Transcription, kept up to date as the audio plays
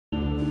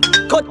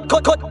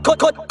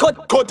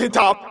cut it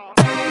off.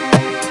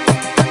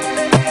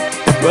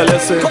 Well,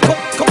 listen,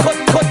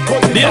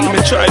 the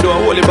enemy try to do a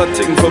holy bad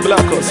thing for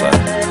black us,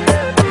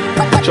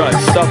 try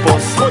stop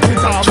us,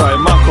 try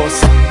mock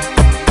us.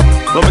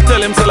 But me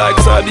tell him to like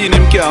sardine,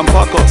 him can't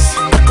pack us.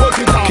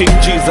 King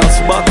Jesus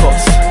back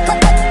us.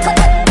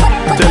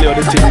 Tell you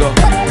the thing go.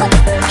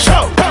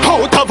 Shout!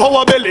 Out of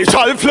our belly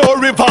shall flow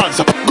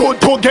rivers. Good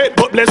to get,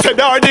 but blessed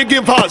are the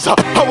givers.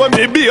 How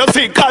me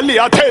basically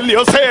I tell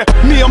you, say,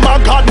 me and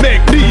my God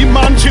make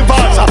demon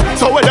shivers.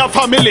 So whether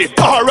family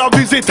or a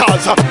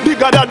visitors,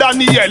 bigger than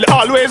Daniel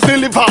always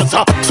delivers.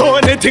 So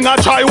anything I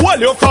try, well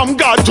you from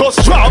God,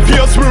 just drop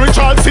your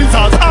spiritual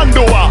scissors and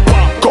do a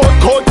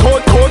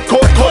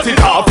cut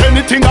it off.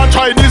 Anything I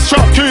try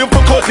distract you, you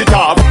for cut it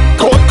off.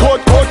 Cut.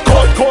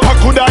 I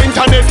could have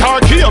internet or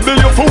cable,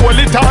 you for hold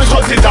it and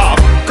shut it off.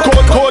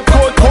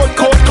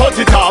 Cut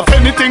it off.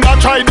 Anything I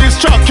try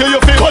distract you, you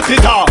for cut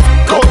it off.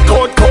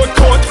 Cut.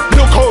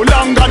 Look how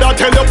long God I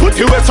tell you put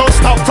you away, so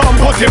stop from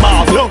put him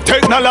off. Look,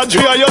 technology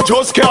you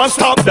just can't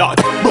stop that.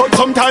 But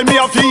sometimes me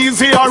have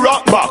easy a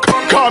rock back.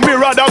 Cause me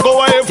rather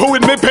go away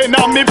with me pen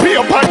and me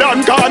paper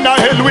than gone to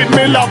hell with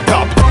me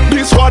laptop.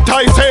 This what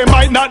I say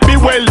might not be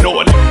well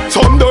known.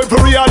 Some don't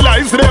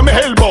realize them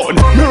hellbound.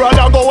 Me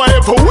rather go away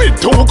with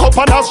 2 cup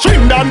and a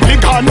string than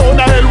pick on to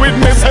hell with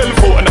me cell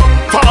phone.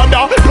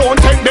 Father, don't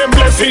take them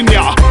blessing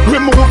ya.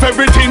 Remove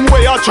everything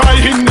where you try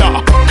in ya.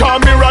 Cause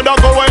me rather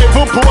go away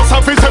for post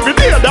office every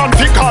day than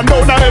pick on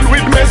to hell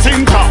with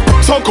messenger.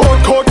 So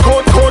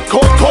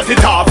cut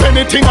it off.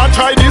 Anything I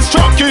try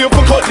distract you, you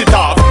for cut it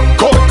off.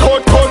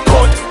 Cut.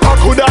 I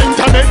could have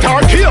internet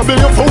or cable,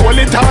 you for hold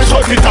it and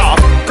shut it off.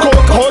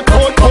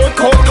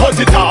 Cut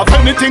it off.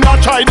 Anything I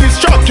try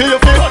distract you, you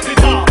for cut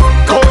it off.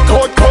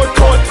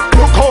 Cut.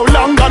 Look how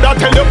long God I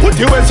tell you put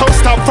you in, so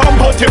stop from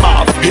put him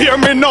off. Hear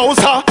me now,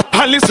 sir,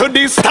 and listen to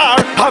this star.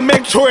 I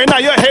make sure in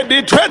your head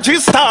it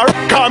register.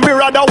 Call me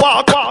rather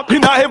walk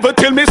in a heaven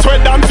till me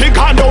sweat and pick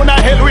on down a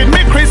hell with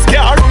me Chris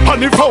car.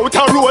 And if out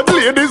a road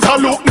ladies a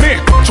look me,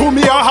 to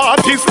me a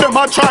artist them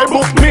a try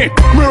book me.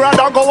 Me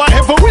rather go a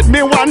heaven with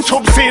me one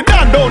chub seed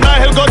and down a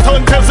hell go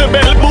turn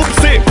Jezebel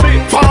boopsie.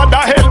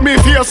 Father help me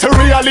face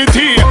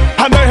reality,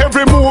 and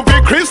every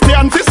movie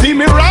Christian to see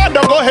me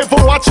rather go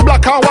heaven watch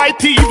black and white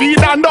TV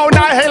than down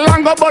a hell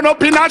and go burn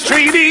up in a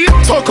 3D.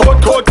 So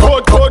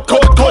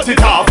cut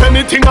it off.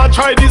 Anything I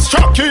try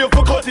distract you, you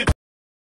for cut it.